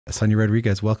Sonia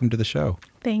Rodriguez, welcome to the show.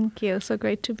 Thank you. So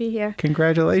great to be here.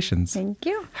 Congratulations. Thank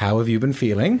you. How have you been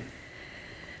feeling?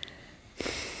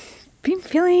 Been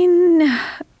feeling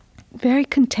very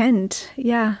content.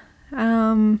 Yeah.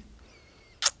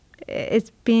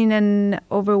 It's been an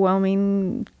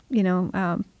overwhelming,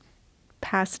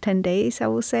 past 10 days, I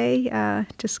will say,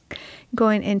 just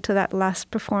going into that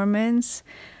last performance.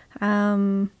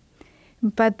 But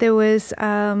there was,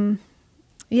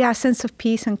 a sense of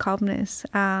peace and calmness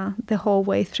the whole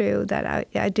way through that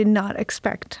I did not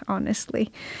expect, honestly.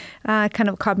 Kind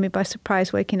of caught me by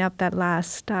surprise waking up that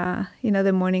last,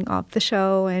 the morning of the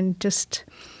show and just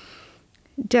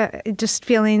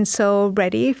feeling so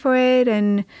ready for it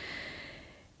and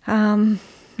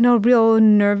no real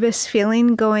nervous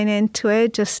feeling going into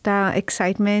it, just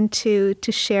excitement to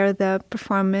share the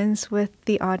performance with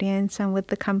the audience and with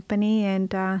the company.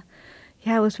 And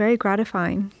it was very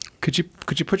gratifying. Could you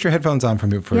put your headphones on for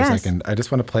me for Yes. a second? I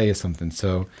just want to play you something.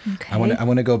 So Okay. I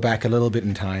want to go back a little bit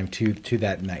in time to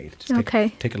that night. Just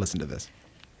take a listen to this.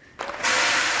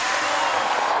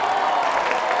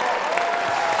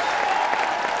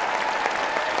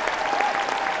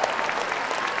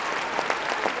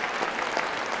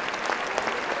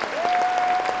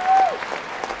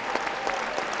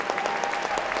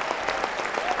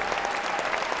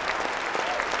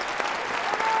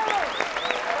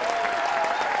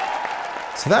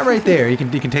 So that right there, you can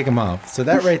take them off. So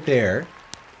that right there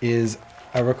is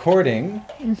a recording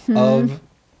of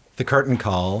the curtain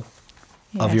call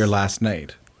of your last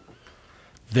night.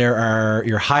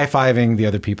 You're high-fiving the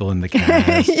other people in the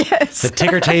cast. Yes. The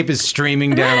ticker tape is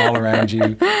streaming down all around you.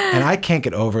 And I can't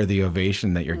get over the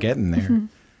ovation that you're getting there.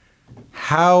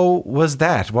 How was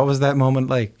that? What was that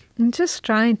moment like? I'm just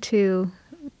trying to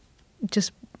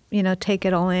take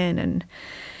it all in and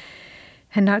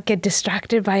not get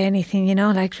distracted by anything,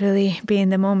 really be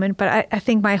in the moment. But I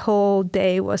think my whole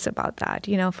day was about that,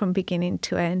 from beginning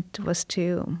to end, was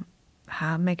to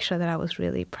make sure that I was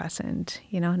really present,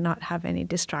 not have any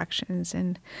distractions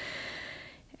and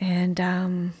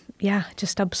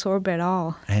just absorb it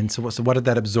all. And so what did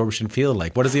that absorption feel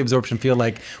like? What does the absorption feel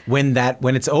like when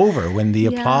it's over, when the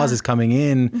applause is coming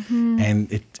in?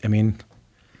 And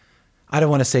I don't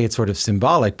want to say it's sort of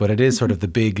symbolic, but it is sort of the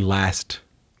big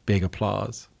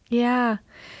applause. Yeah.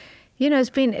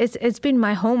 It's been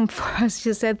my home for, as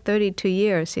you said, 32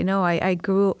 years. I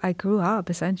grew up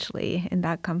essentially in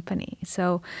that company.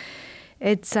 So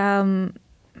it's, there's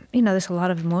a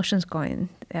lot of emotions going,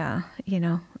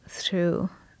 through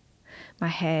my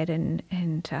head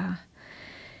and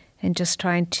just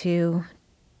trying to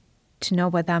know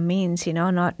what that means,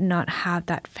 not have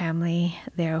that family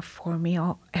there for me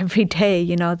every day,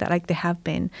 that like they have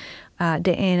been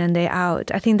day in and day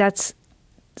out. I think that's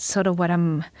sort of what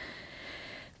I'm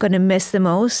going to miss the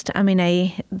most.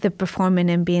 The performing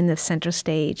and being the center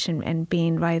stage and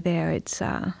being right there, it's,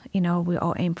 we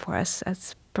all aim for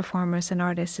as performers and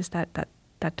artists is that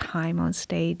time on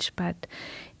stage, but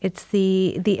it's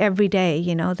the everyday,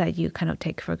 that you kind of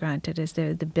take for granted is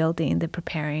the building, the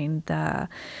preparing, the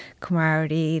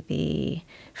camaraderie, the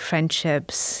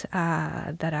friendships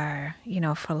that are,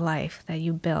 for life that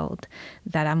you build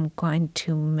that I'm going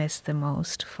to miss the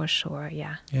most for sure.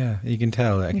 Yeah. Yeah, you can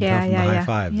tell. I can tell from the high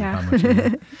fives of how much you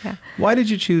know. Yeah. Why did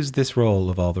you choose this role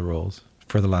of all the roles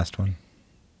for the last one?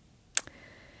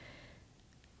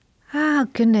 Oh,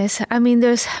 goodness.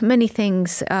 There's many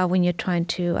things when you're trying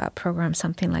to program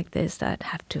something like this that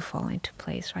have to fall into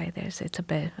place, right? It's a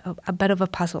bit of a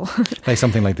puzzle. Like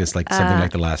something like this, like something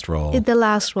like the last role. The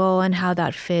last role and how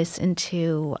that fits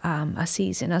into a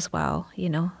season as well,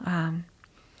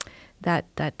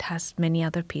 that has many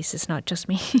other pieces, not just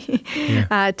me,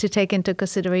 to take into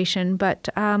consideration. But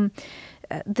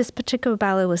this particular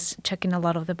ballet was checking a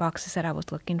lot of the boxes that I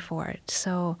was looking for.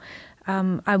 So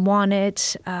I wanted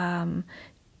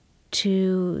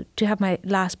to have my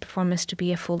last performance to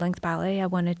be a full-length ballet. I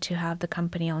wanted to have the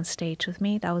company on stage with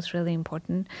me. That was really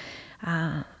important.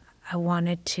 I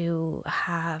wanted to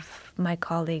have my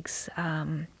colleagues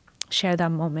share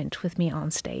that moment with me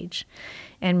on stage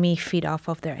and me feed off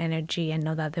of their energy and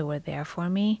know that they were there for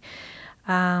me.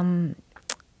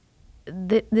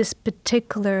 This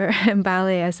particular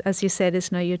ballet, as you said,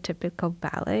 is not your typical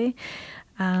ballet.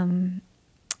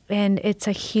 And it's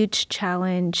a huge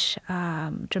challenge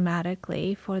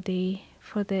dramatically for the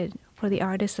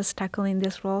artist that's tackling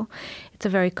this role. It's a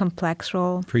very complex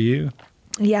role. For you?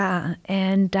 Yeah,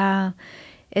 and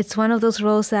it's one of those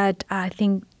roles that I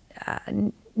think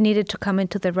needed to come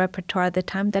into the repertoire at the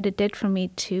time that it did for me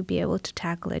to be able to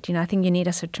tackle it. I think you need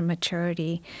a certain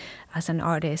maturity as an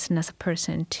artist and as a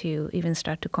person to even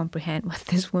start to comprehend what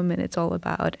this woman is all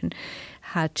about and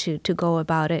how to go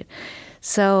about it.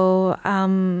 So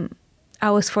I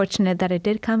was fortunate that it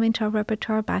did come into our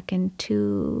repertoire back in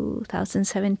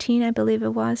 2017, I believe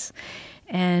it was.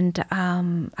 And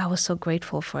I was so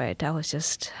grateful for it. I was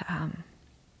just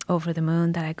over the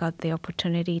moon that I got the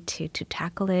opportunity to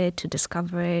tackle it, to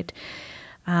discover it.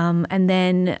 And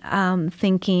then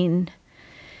thinking,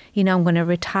 I'm going to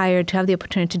retire, to have the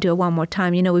opportunity to do it one more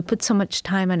time. We put so much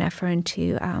time and effort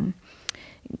into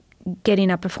getting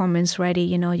a performance ready.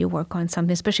 You work on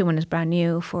something, especially when it's brand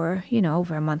new, for,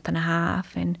 over a month and a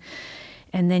half. And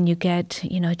then you get,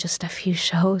 just a few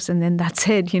shows, and then that's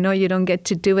it. You don't get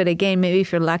to do it again. Maybe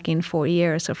if you're lucky in 4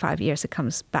 years or 5 years, it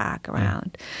comes back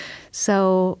around. Yeah.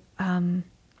 So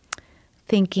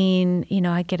thinking,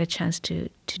 I get a chance to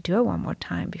do it one more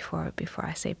time before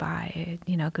I say bye,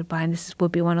 goodbye. And this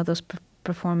would be one of those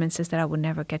performances that I would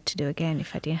never get to do again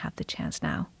if I didn't have the chance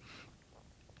now.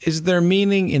 Is there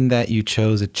meaning in that you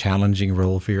chose a challenging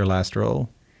role for your last role?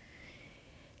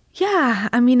 Yeah,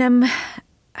 I mean,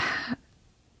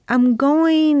 I'm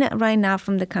going right now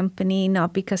from the company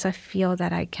not because I feel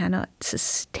that I cannot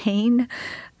sustain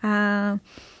the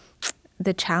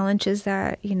challenges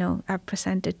that, are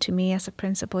presented to me as a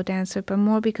principal dancer, but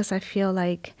more because I feel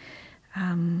like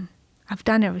I've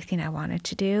done everything I wanted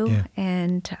to do. Yeah.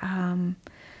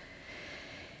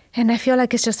 And I feel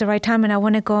like it's just the right time, and I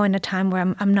want to go in a time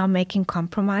where I'm not making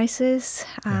compromises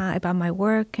about my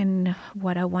work and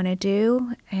what I want to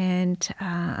do and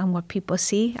what people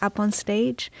see up on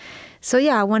stage. So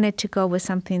yeah, I wanted to go with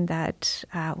something that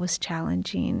was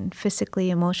challenging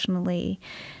physically, emotionally.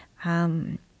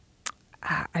 I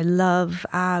love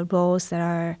roles that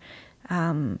are,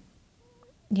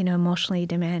 emotionally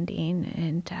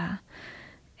demanding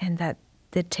and that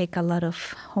they take a lot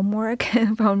of homework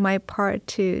on my part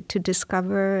to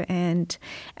discover and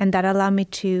that allow me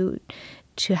to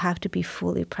have to be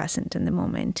fully present in the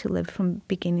moment, to live from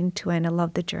beginning to end. I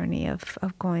love the journey of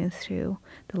going through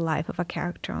the life of a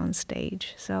character on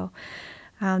stage. So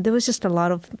there was just a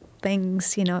lot of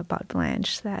things, about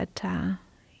Blanche that,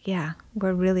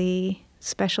 were really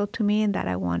special to me and that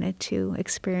I wanted to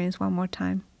experience one more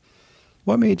time.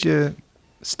 What made you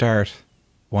start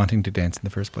wanting to dance in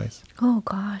the first place? Oh,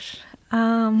 gosh.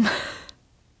 It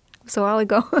was a while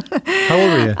ago. How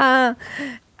old were you?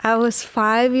 I was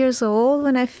 5 years old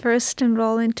when I first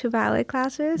enrolled into ballet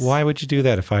classes. Why would you do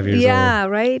that at 5 years old? Yeah,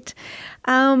 right.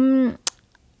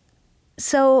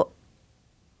 So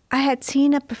I had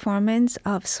seen a performance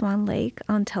of Swan Lake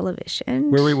on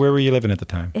television. Where were you living at the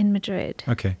time? In Madrid.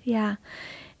 Okay. Yeah.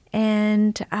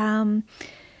 And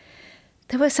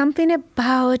there was something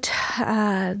about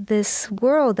this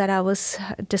world that I was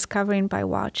discovering by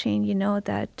watching,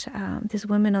 that these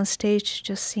women on stage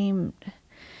just seemed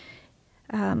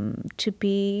to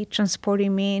be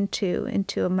transporting me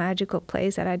into a magical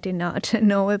place that I did not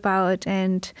know about.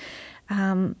 And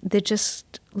they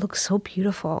just look so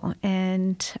beautiful.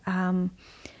 And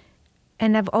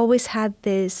I've always had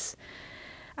this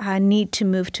need to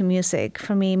move to music.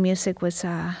 For me, music was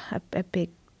a big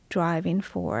driving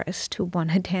force to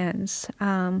want to dance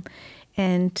and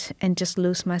just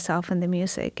lose myself in the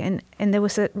music. And there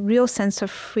was a real sense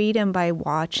of freedom by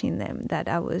watching them that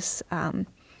I was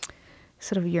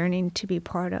sort of yearning to be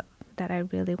part of, that I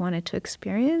really wanted to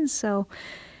experience. So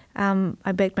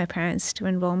I begged my parents to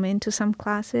enroll me into some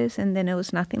classes, and then it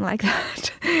was nothing like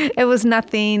that. It was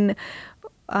nothing.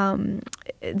 The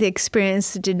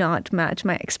experience did not match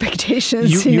my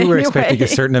expectations. You were expecting a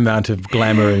certain amount of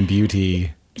glamour and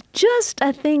beauty. Just,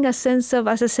 I think, a sense of,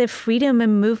 as I said, freedom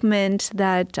and movement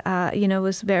that,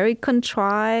 was very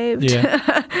contrived.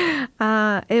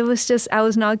 Yeah. It was just, I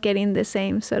was not getting the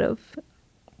same sort of,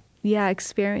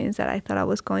 experience that I thought I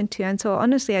was going to. And so,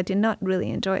 honestly, I did not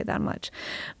really enjoy it that much.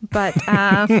 But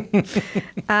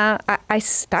I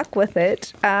stuck with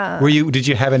it. Did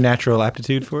you have a natural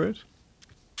aptitude for it?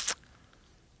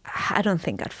 I don't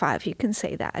think at 5 you can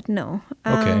say that, no.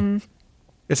 Okay.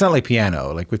 It's not like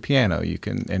piano. Like with piano, you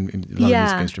can, and a lot of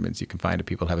music instruments, you can find that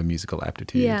people have a musical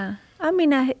aptitude. Yeah. I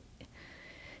mean,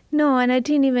 no, and I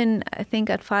didn't even, I think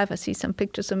at 5 I see some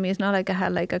pictures of me. It's not like I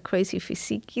had like a crazy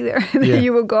physique either. Yeah.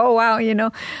 You would go, oh, wow,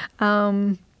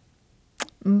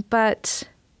 But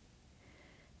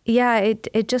yeah,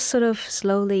 it just sort of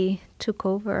slowly took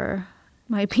over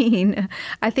my being.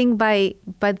 I think by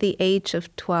the age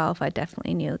of 12, I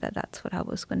definitely knew that that's what I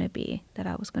was going to be, that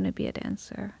I was going to be a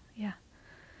dancer. Yeah.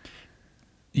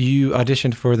 You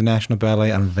auditioned for the National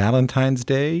Ballet on Valentine's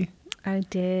Day. I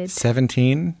did.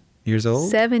 17 years old?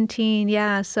 17,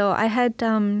 yeah. So I had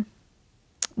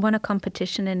won a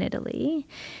competition in Italy,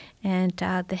 and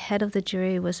the head of the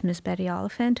jury was Miss Betty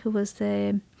Oliphant, who was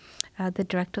the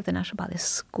director of the National Ballet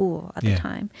School at the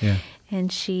time. Yeah.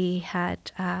 And she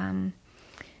had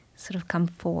sort of come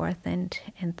forth and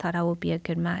thought I would be a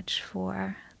good match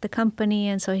for the company.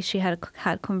 And so she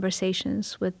had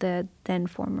conversations with the then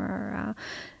former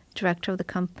director of the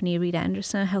company, Reed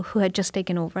Anderson, who had just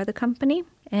taken over the company.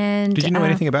 And did you know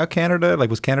anything about Canada? Like,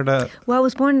 was Canada... Well, I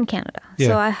was born in Canada. Yeah.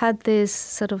 So I had this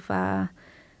sort of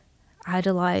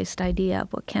idolized idea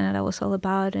of what Canada was all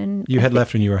about. And You had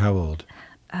left when you were how old?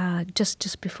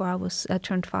 Just before I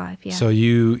turned 5, yeah. So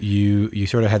you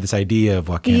sort of had this idea of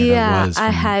what Canada was. I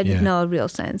had no real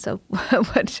sense of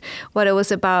what it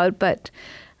was about. But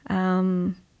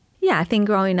I think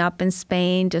growing up in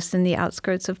Spain, just in the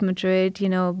outskirts of Madrid,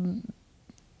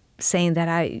 saying that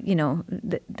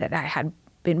that I had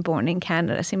been born in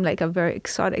Canada seemed like a very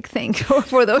exotic thing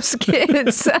for those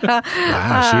kids.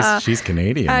 Wow, she's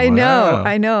Canadian. I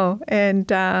know.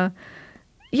 And I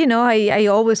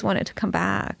always wanted to come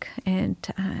back and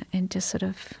just sort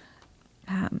of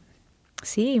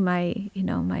see my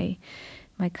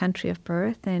country of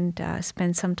birth and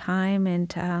spend some time.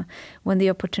 And when the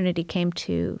opportunity came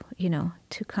to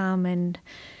come, and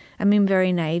I mean,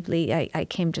 very naively, I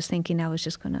came just thinking I was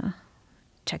just going to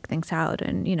check things out.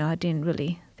 And, I didn't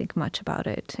really think much about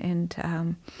it. And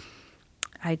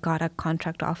I got a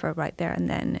contract offer right there and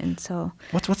then. And so...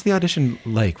 What's the audition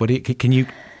like?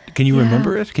 Can you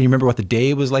remember it? Can you remember what the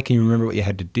day was like? Can you remember what you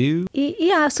had to do?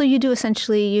 Yeah, so you do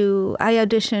essentially, I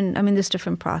auditioned, there's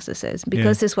different processes.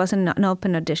 Because this wasn't an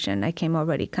open audition, I came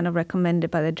already kind of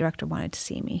recommended by the director, wanted to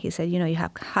see me. He said, you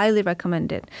have highly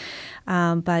recommended.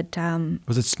 But...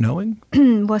 was it snowing?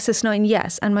 Was it snowing?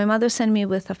 Yes. And my mother sent me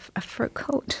with a fur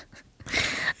coat.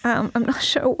 I'm not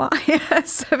sure why at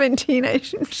 17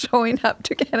 I'm showing up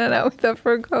to Canada with a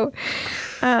fur coat.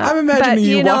 I'm imagining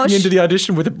you walking into the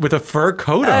audition with a fur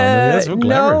coat on. That's so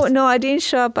glamorous. No, I didn't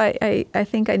show up. I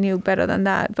think I knew better than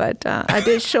that, but I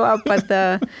did show up at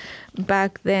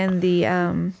back then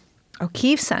the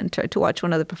O'Keefe Center to watch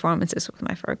one of the performances with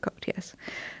my fur coat. Yes,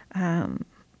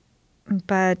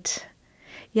 but.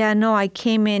 Yeah, no, I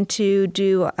came in to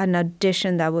do an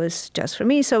audition that was just for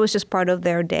me. So it was just part of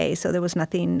their day. So there was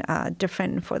nothing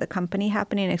different for the company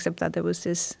happening except that there was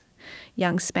this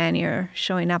young Spaniard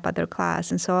showing up at their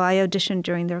class. And so I auditioned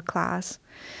during their class.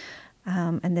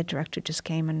 And the director just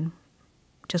came and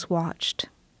just watched.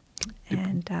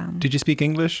 Did you speak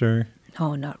English or?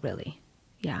 No, not really.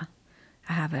 Yeah.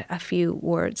 I have a few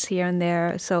words here and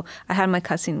there. So I had my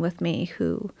cousin with me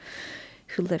who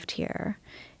lived here.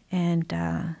 And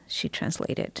she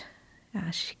translated.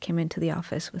 She came into the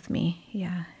office with me.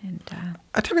 Yeah, and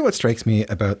I tell you what strikes me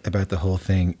about the whole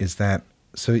thing is that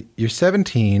so you're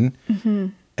 17. Mm-hmm.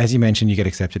 As you mentioned, you get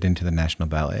accepted into the National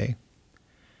Ballet,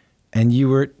 and you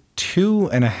were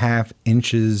 2.5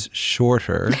 inches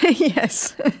shorter.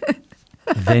 Yes.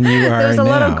 Than you are now. There's a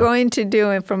lot of growing to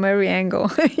do from every angle.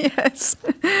 Yes.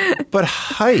 But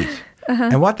height,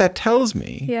 and what that tells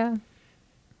me,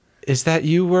 is that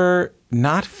you were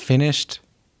not finished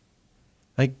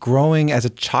like growing as a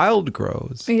child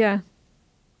grows. Yeah.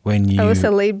 When you... I was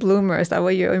a late bloomer. Is that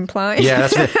what you're implying? Yeah,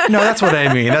 that's what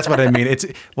I mean. That's what I mean. It's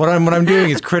what I'm doing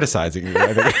is criticizing you.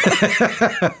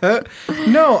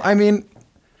 No, I mean,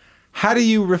 how do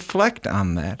you reflect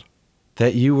on that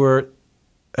you were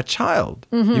a child?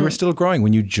 Mm-hmm. You were still growing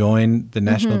when you joined the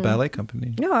National Ballet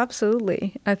Company. No,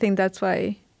 absolutely. I think that's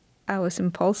why I was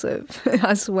impulsive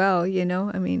as well,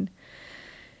 I mean...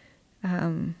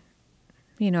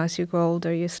 as you grow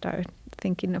older, you start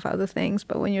thinking of other things.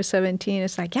 But when you're 17,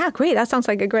 it's like, yeah, great. That sounds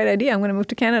like a great idea. I'm going to move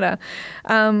to Canada.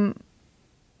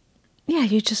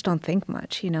 You just don't think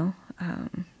much,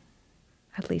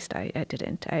 At least I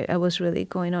didn't. I was really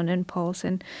going on impulse.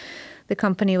 And the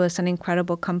company was an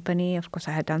incredible company. Of course,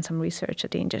 I had done some research. I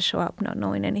didn't just show up not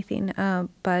knowing anything.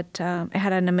 But it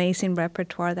had an amazing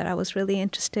repertoire that I was really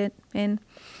interested in.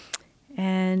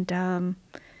 And...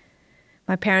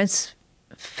 my parents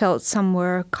felt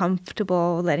somewhere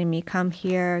comfortable letting me come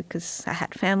here because I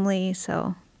had family.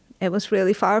 So it was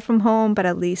really far from home, but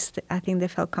at least I think they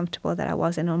felt comfortable that I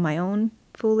wasn't on my own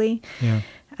fully. Yeah.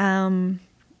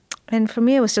 And for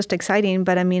me, it was just exciting.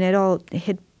 But, it all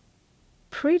hit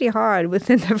pretty hard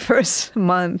within the first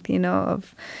month,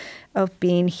 of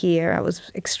being here. I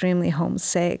was extremely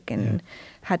homesick and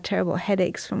had terrible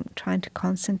headaches from trying to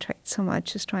concentrate so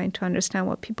much, just trying to understand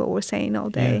what people were saying all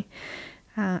day.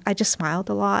 Yeah. I just smiled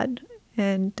a lot,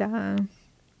 and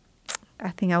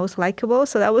think I was likable,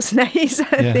 so that was nice.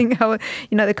 I think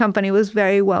the company was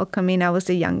very welcoming. I was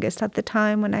the youngest at the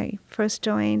time when I first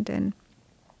joined, and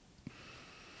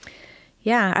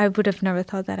I would have never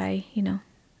thought that I,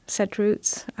 set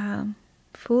roots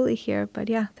fully here. But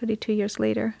 32 years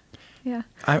later,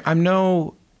 I'm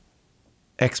no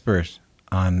expert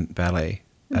on ballet,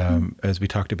 as we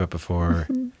talked about before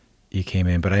you came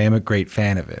in, but I am a great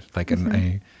fan of it. Like,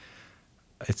 and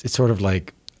it's sort of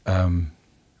like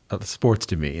sports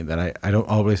to me, in that I don't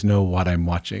always know what I'm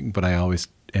watching, but I always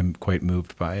am quite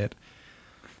moved by it.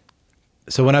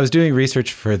 So when I was doing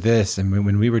research for this, and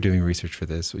when we were doing research for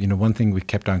this, one thing we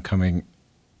kept on coming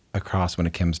across when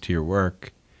it comes to your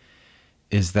work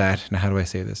is that, now how do I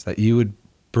say this, that you would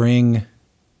bring,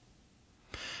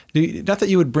 not that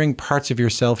you would bring parts of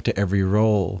yourself to every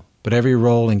role, but every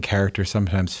role and character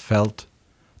sometimes felt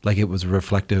like it was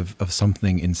reflective of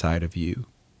something inside of you.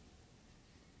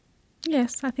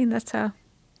 Yes, I think that's a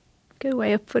good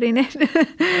way of putting it.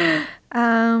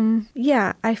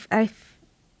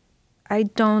 I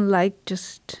don't like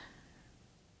just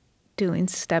doing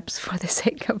steps for the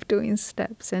sake of doing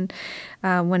steps. And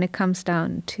when it comes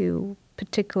down to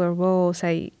particular roles,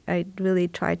 I really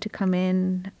try to come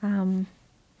in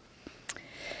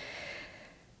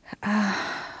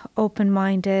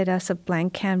open-minded, as a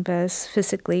blank canvas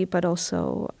physically, but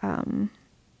also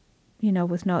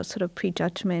with no sort of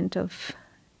prejudgment of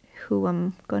who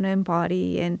I'm going to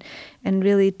embody, and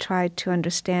really try to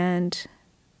understand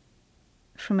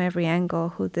from every angle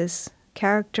who this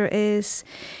character is.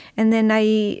 And then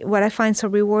what I find so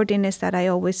rewarding is that I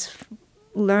always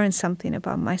learn something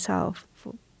about myself,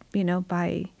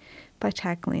 by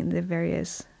tackling the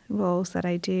various roles that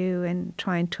I do and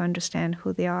trying to understand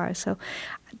who they are. So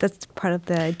that's part of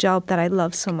the job that I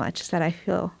love so much, is that I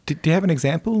feel. Do you have an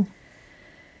example?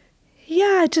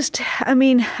 Yeah,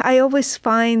 I always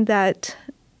find that,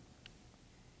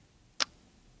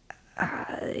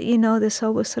 there's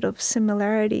always sort of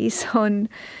similarities and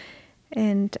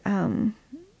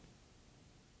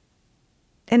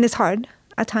it's hard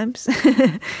at times.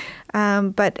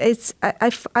 But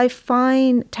I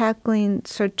find tackling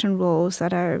certain roles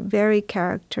that are very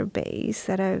character-based,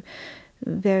 that are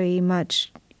very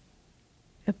much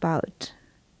about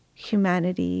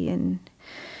humanity, and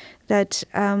that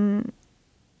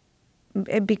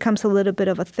it becomes a little bit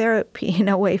of a therapy in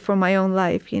a way for my own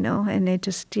life, and it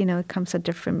just, it comes at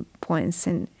different points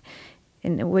in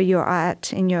where you're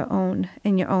at in your own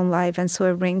life, and so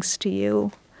it rings to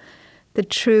you. The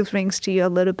truth rings to you a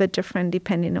little bit different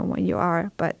depending on where you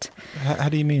are. But how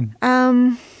do you mean?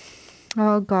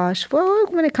 Oh gosh. Well,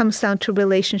 when it comes down to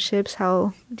relationships,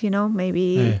 how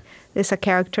maybe there's a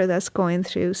character that's going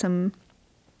through some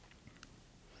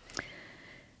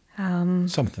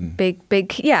something big,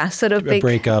 sort of a big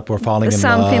breakup or falling in love,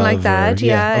 something like that. Okay.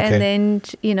 And then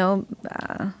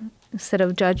instead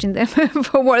of judging them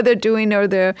for what they're doing or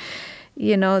their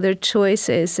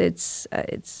choices,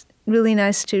 it's really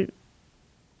nice to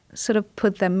sort of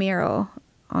put the mirror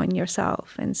on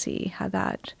yourself and see how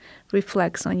that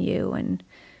reflects on you and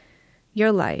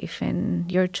your life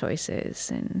and your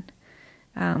choices. And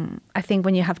I think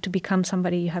when you have to become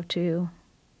somebody, you have to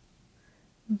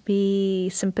be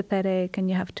sympathetic, and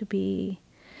you have to be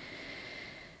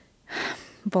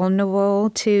vulnerable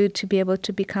to be able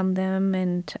to become them.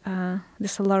 And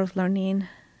there's a lot of learning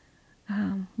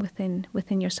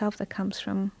within yourself that comes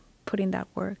from putting that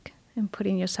work and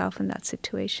putting yourself in that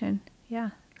situation. Yeah.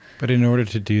 But in order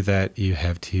to do that, you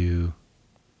have to.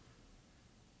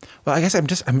 Well, I guess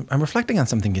I'm reflecting on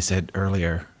something you said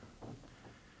earlier.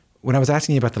 When I was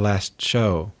asking you about the last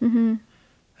show,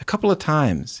 a couple of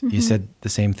times you said the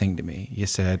same thing to me. You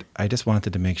said, I just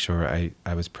wanted to make sure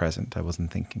I was present. I wasn't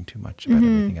thinking too much about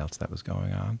everything else that was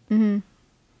going on.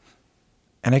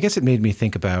 And I guess it made me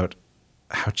think about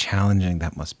how challenging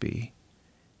that must be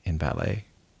in ballet.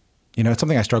 It's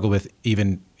something I struggle with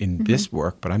even in this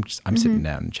work, but I'm sitting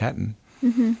down and chatting.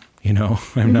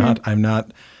 I'm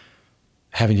not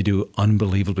having to do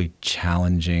unbelievably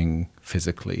challenging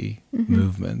physically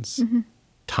movements,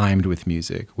 timed with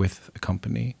music, with a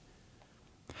company.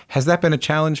 Has that been a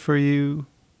challenge for you?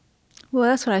 Well,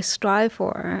 that's what I strive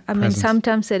for. I mean,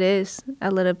 sometimes it is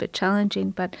a little bit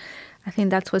challenging, but I think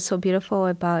that's what's so beautiful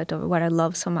about, or what I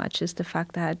love so much, is the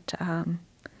fact that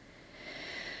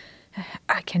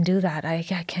I can do that. I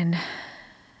can,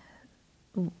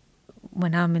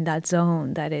 when I'm in that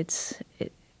zone, that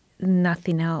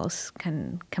nothing else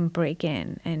can break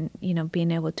in. And,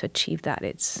 being able to achieve that,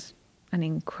 it's an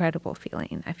incredible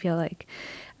feeling. I feel like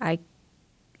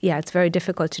yeah, it's very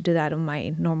difficult to do that in my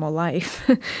normal life.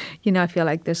 I feel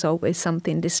like there's always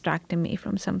something distracting me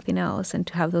from something else, and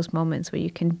to have those moments where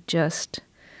you can just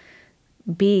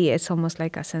be, it's almost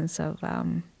like a sense of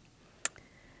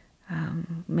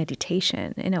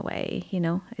meditation in a way.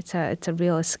 It's a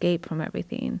real escape from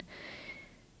everything,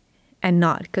 and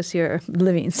not because you're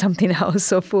living something else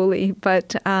so fully,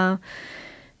 but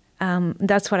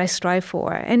that's what I strive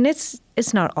for, and it's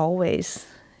not always,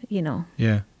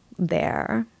 Yeah.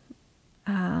 there.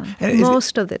 And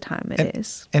Most of the time it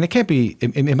is. And it can't be,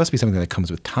 it must be something that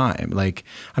comes with time. Like,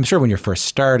 I'm sure when you're first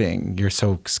starting, you're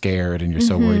so scared and you're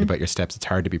so worried about your steps. It's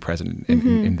hard to be present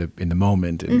in the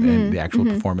moment and the actual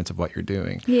performance of what you're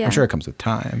doing. Yeah. I'm sure it comes with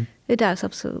time. It does,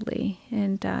 absolutely.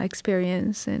 And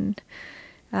experience and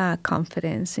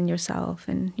confidence in yourself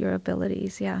and your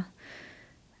abilities, yeah.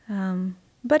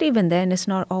 But even then, it's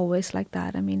not always like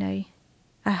that. I mean, I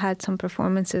had some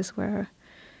performances where,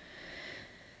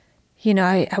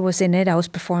 I was in it, I was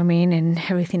performing and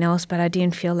everything else, but I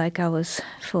didn't feel like I was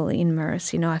fully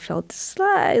immersed. I felt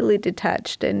slightly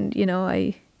detached, and,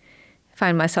 I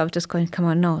find myself just going, come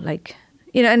on, no, like,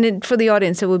 and for the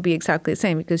audience, it would be exactly the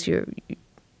same because you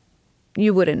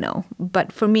wouldn't know.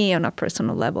 But for me, on a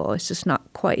personal level, it's just not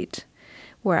quite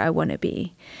where I want to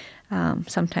be.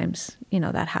 Sometimes,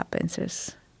 that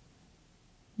happens.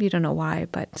 You don't know why,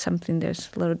 but there's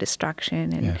a little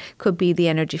distraction, and could be the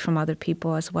energy from other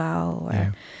people as well,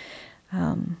 or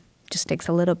just takes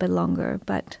a little bit longer.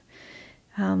 But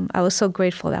I was so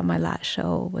grateful that my last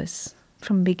show was,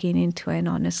 from beginning to end,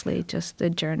 honestly, just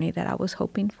the journey that I was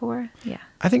hoping for. Yeah,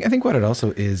 I think what it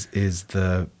also is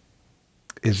the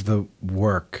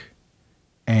work,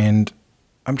 and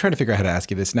I'm trying to figure out how to ask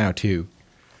you this now too.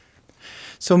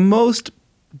 So most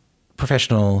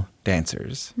professional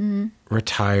dancers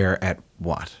retire at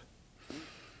what?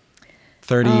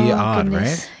 30 odd,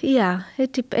 goodness. right? Yeah,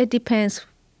 it depends.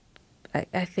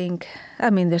 I think,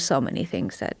 there's so many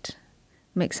things that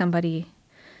make somebody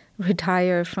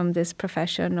retire from this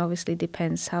profession. Obviously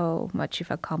depends how much you've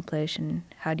accomplished and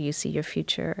how do you see your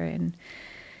future, and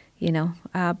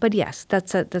but yes,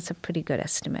 that's a pretty good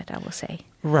estimate, I will say.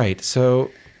 Right. So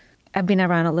I've been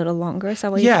around a little longer. Is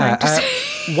that what you're trying to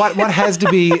say? What has to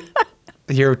be?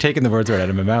 You're taking the words right out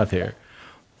of my mouth here.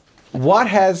 What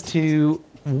has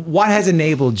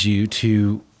enabled you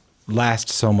to last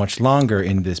so much longer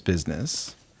in this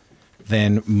business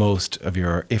than most of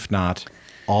your, if not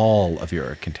all of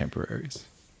your contemporaries?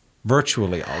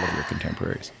 Virtually all of your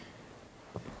contemporaries.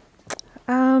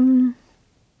 I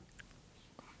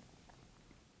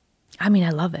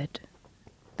love it.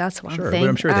 That's one thing. But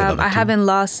I'm sure they love it I too. haven't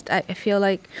lost. I feel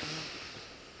like.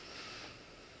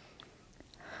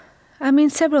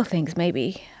 Several things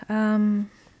maybe. I've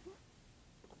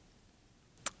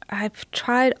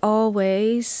tried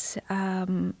always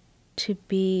to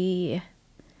be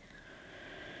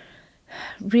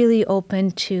really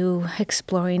open to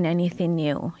exploring anything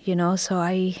new, so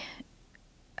I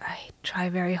try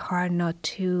very hard not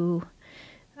to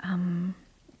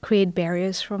create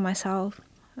barriers for myself.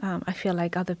 I feel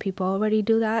like other people already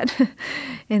do that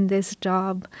in this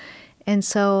job. And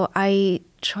so I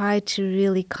try to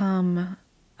really come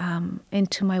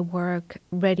into my work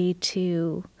ready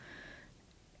to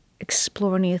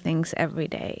explore new things every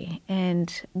day.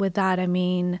 And with that,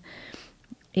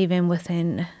 even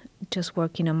within just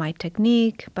working on my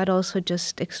technique, but also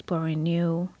just exploring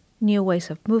new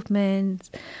ways of movement,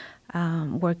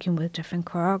 working with different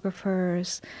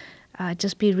choreographers,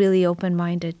 just be really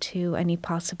open-minded to any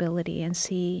possibility and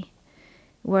see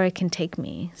where it can take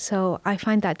me. So I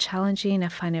find that challenging. I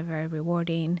find it very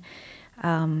rewarding.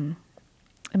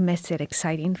 It makes it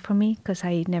exciting for me because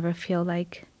I never feel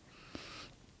like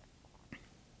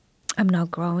I'm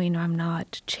not growing or I'm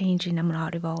not changing, I'm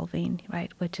not evolving,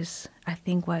 right? Which is, I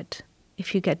think,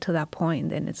 if you get to that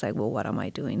point, then it's like, well, what am I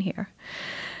doing here?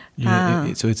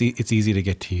 So it's easy to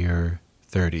get to your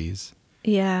 30s.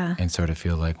 Yeah. And sort of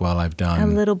feel like, well, I've done... a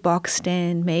little boxed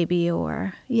in, maybe,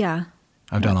 or, yeah.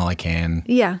 I've done all I can.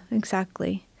 Yeah,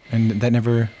 exactly. And that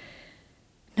never...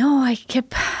 No, I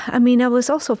was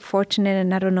also fortunate,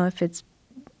 and I don't know if it's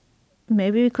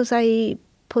maybe because I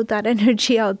put that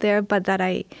energy out there, but that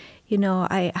I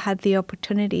had the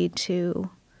opportunity to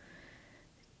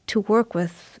work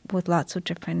with lots of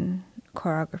different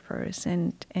choreographers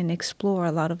and explore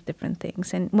a lot of different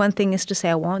things. And one thing is to say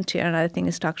I want to, and another thing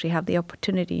is to actually have the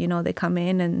opportunity. They come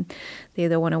in and they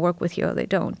either want to work with you or they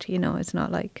don't. It's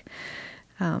not like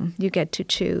you get to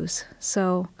choose.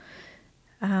 So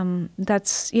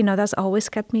that's always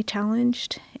kept me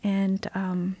challenged and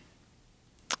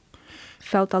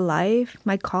felt alive.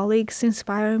 My colleagues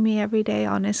inspire me every day,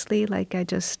 honestly. Like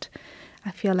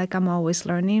I feel like I'm always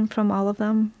learning from all of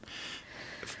them.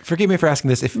 Forgive me for asking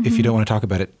this if you don't want to talk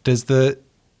about it. Does the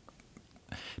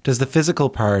physical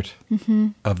part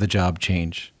of the job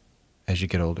change as you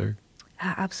get older?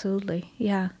 Absolutely,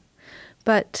 yeah.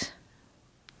 But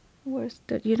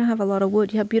you don't have a lot of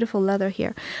wood. You have beautiful leather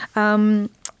here.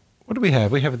 What do we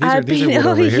have? These are wood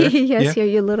over here. Yes, yeah? Here,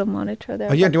 your little monitor there.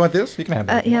 Oh yeah, do you want this? You can have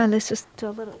that. Yeah, let's just do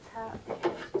a little tap.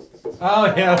 Oh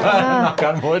yeah, knock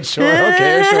on wood. Sure.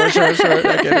 Okay. Sure. I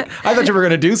get it. I thought you were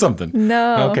going to do something.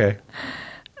 No. Okay.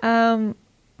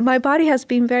 My body has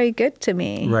been very good to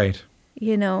me. Right.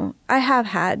 I have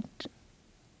had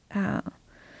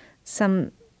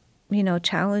some,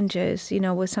 challenges,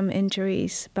 with some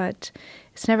injuries, but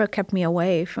it's never kept me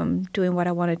away from doing what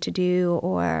I wanted to do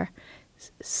or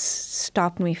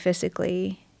stopped me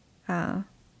physically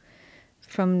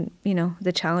from,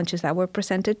 the challenges that were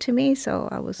presented to me. So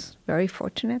I was very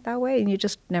fortunate that way, and you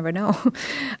just never know.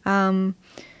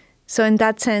 So in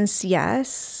that sense,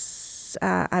 yes,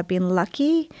 I've been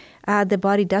lucky. The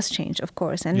body does change, of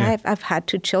course. And I've had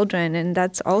 2 children, and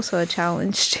that's also a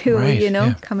challenge too,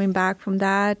 right, coming back from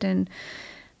that. And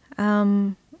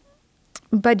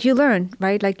but you learn,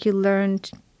 right? Like you learn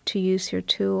to use your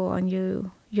tool, and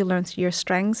you learn your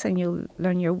strengths, and you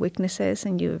learn your weaknesses,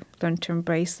 and you learn to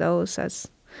embrace those as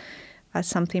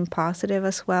something positive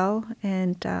as well.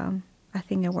 And I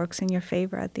think it works in your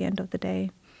favor at the end of the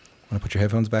day. Want to put your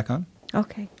headphones back on?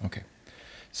 Okay. Okay.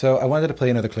 So I wanted to play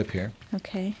another clip here.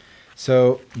 Okay.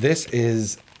 So this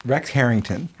is Rex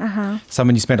Harrington,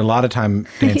 someone you spent a lot of time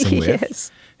dancing with,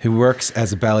 Yes. who works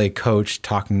as a ballet coach,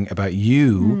 talking about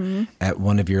you at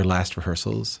one of your last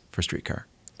rehearsals for Streetcar.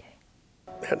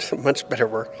 Had much better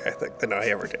work ethic than I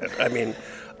ever did. I mean,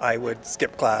 I would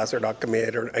skip class or not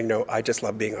commit, or I just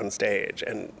love being on stage.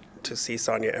 And to see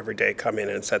Sonia every day come in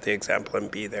and set the example and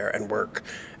be there and work,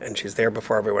 and she's there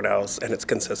before everyone else, and it's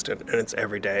consistent and it's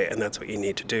every day, and that's what you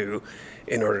need to do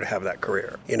in order to have that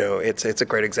career. It's a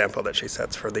great example that she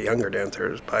sets for the younger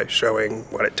dancers by showing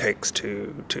what it takes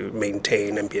to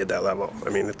maintain and be at that level. I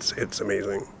mean, it's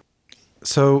amazing.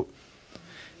 So,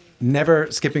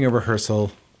 never skipping a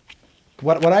rehearsal.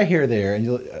 What I hear there,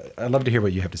 and I'd love to hear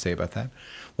what you have to say about that.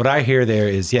 What I hear there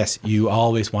is, yes, you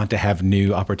always want to have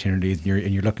new opportunities,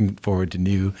 and you're looking forward to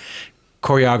new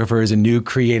choreographers and new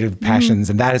creative passions,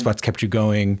 and that is what's kept you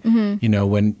going.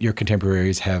 When your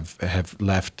contemporaries have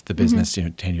left the business,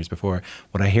 10 years before.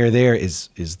 What I hear there is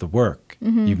the work.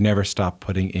 You've never stopped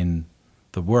putting in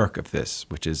the work of this,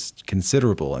 which is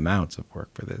considerable amounts of work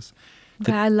for this.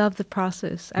 But I love the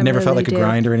process. It never felt like a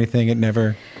grind or anything. It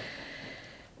never.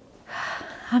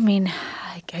 I mean,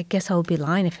 I guess I would be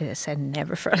lying if I said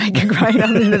never felt like a grind. I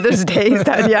mean, there's days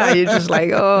that, you're just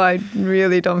like, oh, I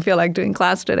really don't feel like doing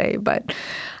class today. But,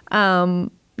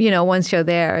 once you're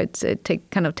there,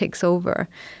 it kind of takes over.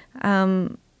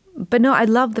 But no, I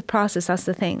love the process. That's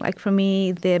the thing. Like for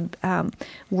me, the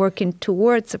working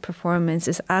towards a performance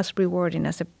is as rewarding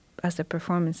as the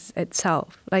performance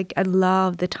itself. Like I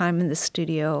love the time in the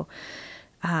studio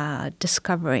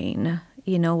discovering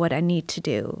what I need to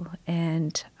do.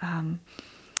 And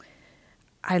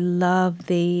I love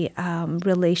the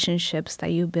relationships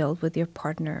that you build with your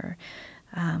partner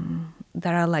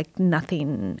that are like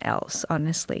nothing else,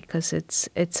 honestly, because it's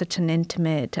such an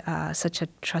intimate, such a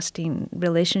trusting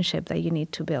relationship that you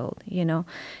need to build,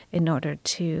 in order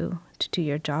to do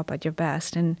your job at your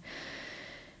best. And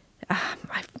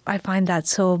I find that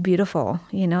so beautiful,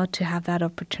 to have that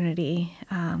opportunity.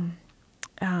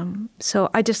 So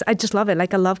I just love it.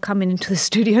 Like I love coming into the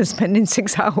studio and spending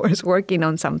 6 hours working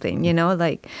on something,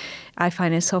 like I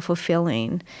find it so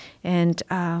fulfilling. And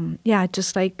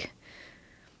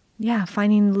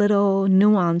finding little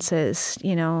nuances,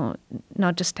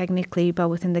 not just technically, but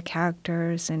within the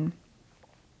characters. And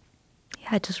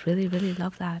I just really, really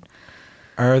love that.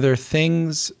 Are there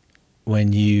things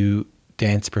when you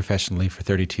dance professionally for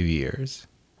 32 years,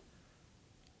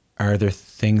 are there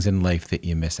things in life that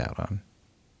you miss out on?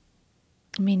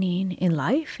 Meaning in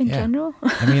life in general?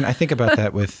 I mean, I think about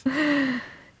that with...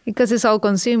 Because it's all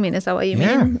consuming, is that what you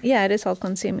mean? Yeah, it is all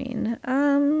consuming.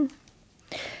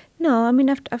 No, I mean,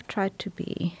 I've tried to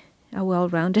be a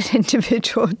well-rounded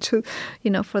individual to,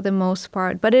 for the most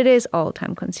part. But it is all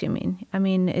time consuming. I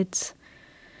mean, it's...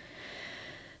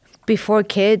 Before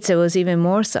kids, it was even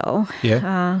more so.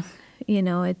 Yeah.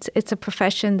 It's a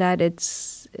profession that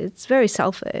it's very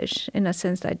selfish in a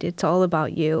sense that it's all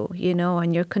about you,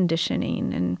 and your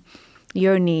conditioning and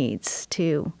your needs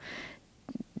to,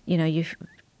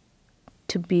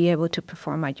 to be able to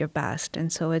perform at your best.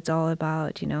 And so it's all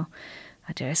about,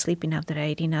 did I sleep enough? Did I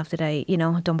eat enough? Did I,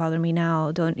 don't bother me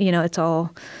now. Don't, it's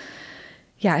all,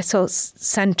 so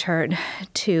centered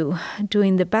to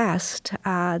doing the best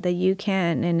that you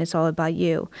can, and it's all about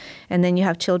you. And then you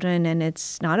have children, and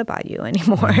it's not about you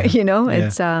anymore. You know,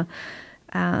 it's a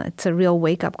real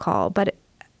wake up call. But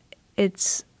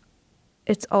it's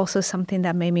also something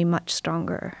that made me much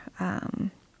stronger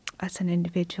as an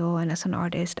individual and as an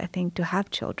artist. I think to have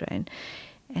children,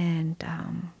 and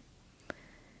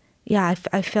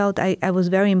I felt I was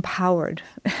very empowered,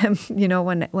 you know,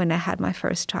 when I had my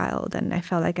first child, and I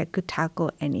felt like I could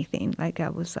tackle anything. Like I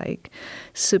was like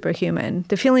superhuman.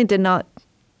 The feeling did not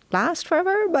last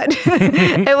forever, but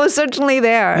it was certainly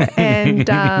there. And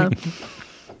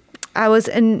I was,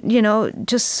 you know,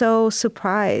 just so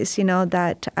surprised, you know,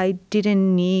 that I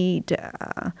didn't need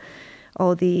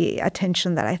all the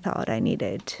attention that I thought I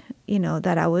needed, you know,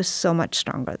 that I was so much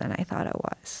stronger than I thought I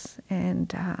was, and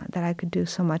that I could do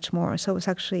so much more. So it was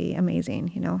actually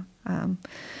amazing, you know,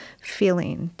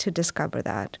 feeling to discover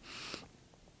that.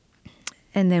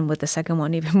 And then with the second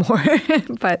one, even more.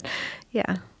 But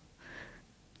yeah.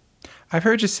 I've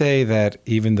heard you say that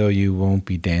even though you won't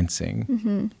be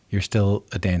dancing, you're still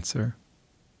a dancer.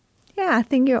 Yeah, I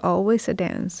think you're always a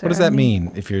dancer. What does that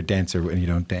mean if you're a dancer and you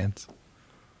don't dance?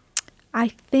 I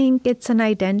think it's an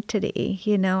identity,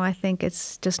 you know. I think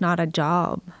it's just not a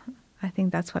job. I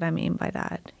think that's what I mean by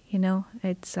that, you know.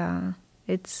 It's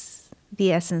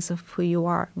the essence of who you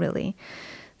are, really.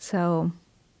 So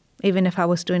even if I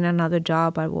was doing another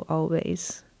job, I will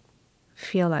always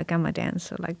feel like I'm a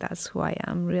dancer, like that's who I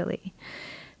am, really.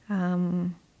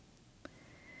 But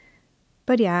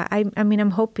yeah, I mean,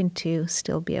 I'm hoping to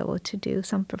still be able to do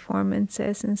some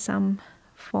performances in some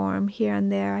form here and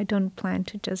there. I don't plan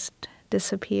to just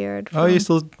disappear. Oh, you're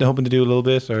still hoping to do a little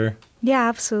bit, or? Yeah,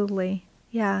 absolutely.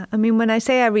 Yeah, I mean, when I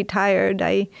say I retired,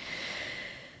 I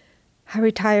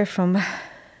retired from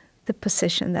the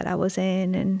position that I was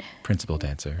in, and principal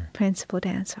dancer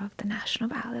of the National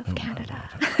Ballet of Canada.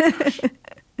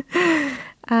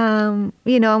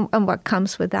 You know, and what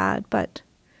comes with that. But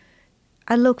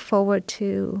I look forward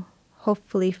to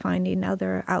hopefully finding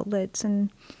other outlets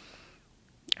and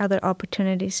other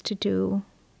opportunities to do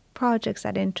projects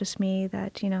that interest me,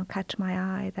 that, you know, catch my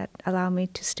eye, that allow me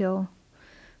to still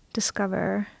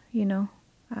discover, you know,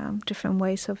 different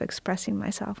ways of expressing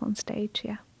myself on stage.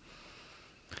 Yeah.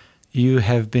 You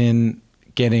have been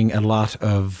getting a lot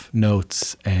of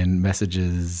notes and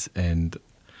messages and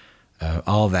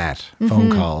all that, phone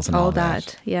calls and all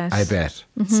that. Yes. I bet,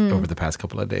 over the past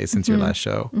couple of days since your last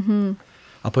show.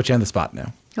 I'll put you on the spot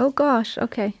now. Oh, gosh.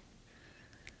 Okay.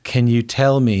 Can you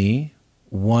tell me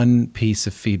one piece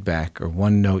of feedback or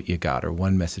one note you got or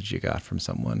one message you got from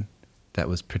someone that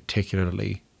was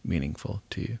particularly meaningful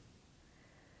to you?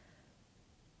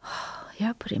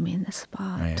 You're putting me in the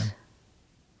spot. I am.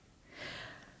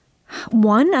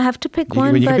 One? I have to pick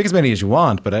one? You can pick as many as you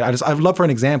want, but I'd love for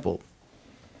an example.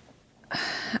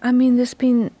 I mean, there's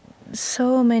been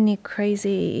so many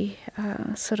crazy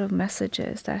sort of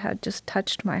messages that have just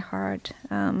touched my heart.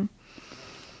 You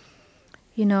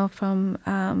know, from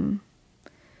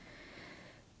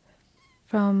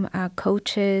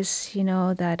coaches, you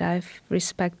know, that I've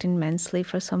respected immensely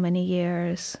for so many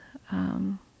years.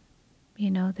 You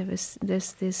know, there's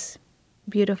this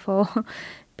beautiful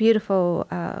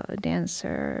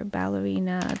dancer,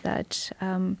 ballerina that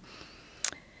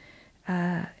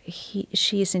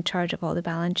she is in charge of all the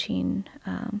Balanchine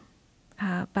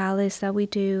ballets that we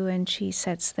do, and she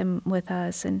sets them with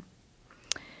us. And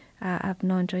I've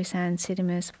known Joyce-Anne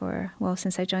Sidimis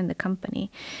since I joined the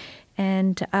company.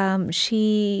 And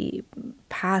she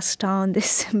passed on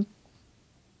this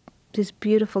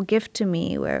beautiful gift to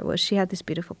me, where she had this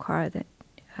beautiful card that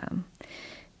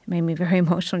made me very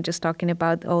emotional just talking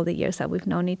about all the years that we've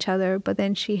known each other. But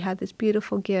then she had this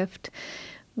beautiful gift,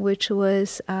 which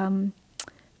was a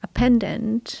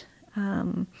pendant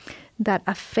that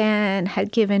a fan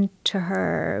had given to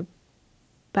her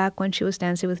back when she was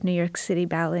dancing with New York City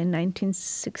Ballet in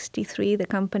 1963. The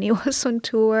company was on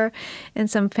tour, and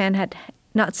some fan had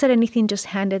not said anything, just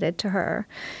handed it to her.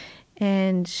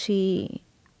 And she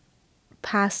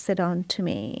passed it on to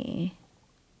me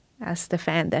as the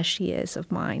fan that she is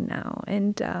of mine now,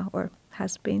 and or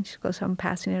has been. She goes, I'm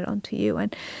passing it on to you.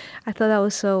 And I thought that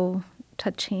was so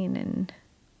touching and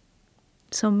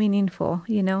so meaningful,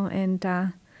 you know, and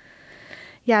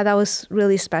yeah, that was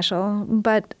really special.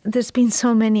 But there's been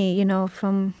so many, you know,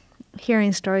 from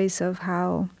hearing stories of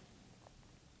how,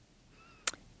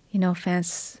 you know,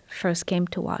 fans first came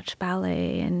to watch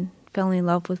ballet and fell in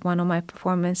love with one of my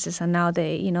performances, and now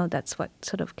they, you know, that's what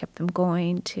sort of kept them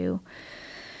going, to,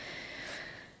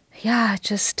 yeah,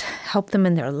 just help them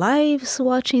in their lives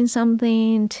watching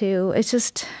something, to,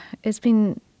 it's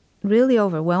been really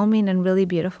overwhelming and really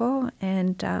beautiful.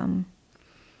 And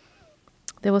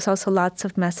there was also lots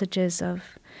of messages of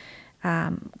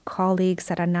colleagues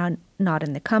that are now not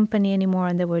in the company anymore,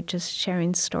 and they were just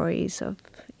sharing stories of,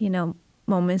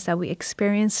 moments that we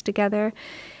experienced together.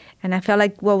 And I felt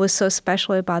like what was so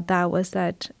special about that was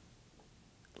that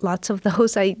lots of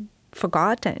those I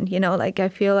forgotten, like I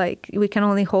feel like we can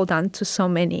only hold on to so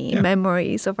many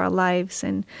memories of our lives.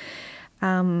 And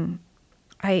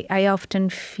I often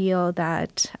feel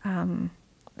that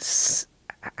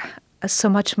so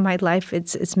much of my life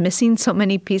it's missing so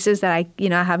many pieces that I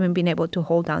haven't been able to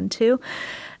hold on to.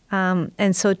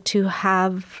 And so to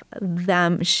have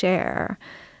them share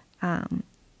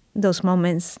those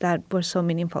moments that were so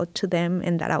meaningful to them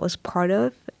and that I was part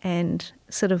of, and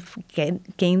sort of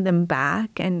gain them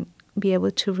back and be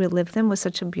able to relive them was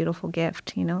such a beautiful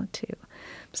gift,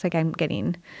 it's like I'm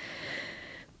getting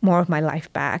more of my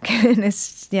life back. And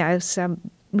it's a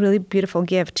really beautiful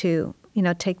gift to,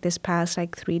 take this past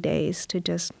 3 days to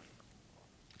just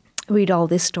read all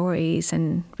these stories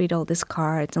and read all these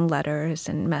cards and letters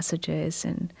and messages.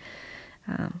 And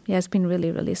it's been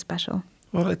really, really special.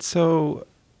 Well, it's so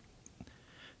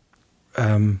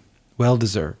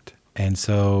well-deserved and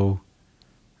so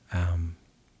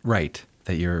right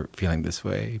that you're feeling this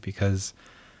way, because,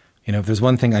 if there's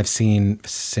one thing I've seen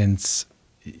since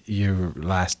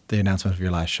the announcement of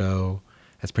your last show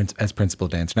as principal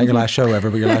dancer, not your last show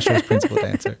ever, but your last show as principal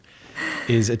dancer,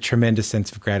 is a tremendous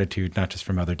sense of gratitude, not just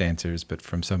from other dancers, but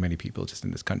from so many people just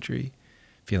in this country,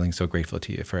 feeling so grateful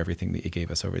to you for everything that you gave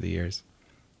us over the years.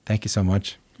 Thank you so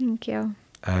much. Thank you.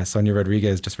 Sonia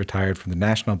Rodriguez just retired from the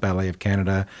National Ballet of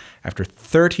Canada after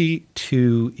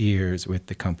 32 years with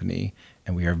the company,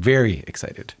 and we are very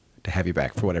excited to have you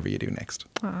back for whatever you do next.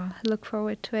 I look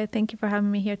forward to it. Thank you for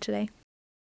having me here today.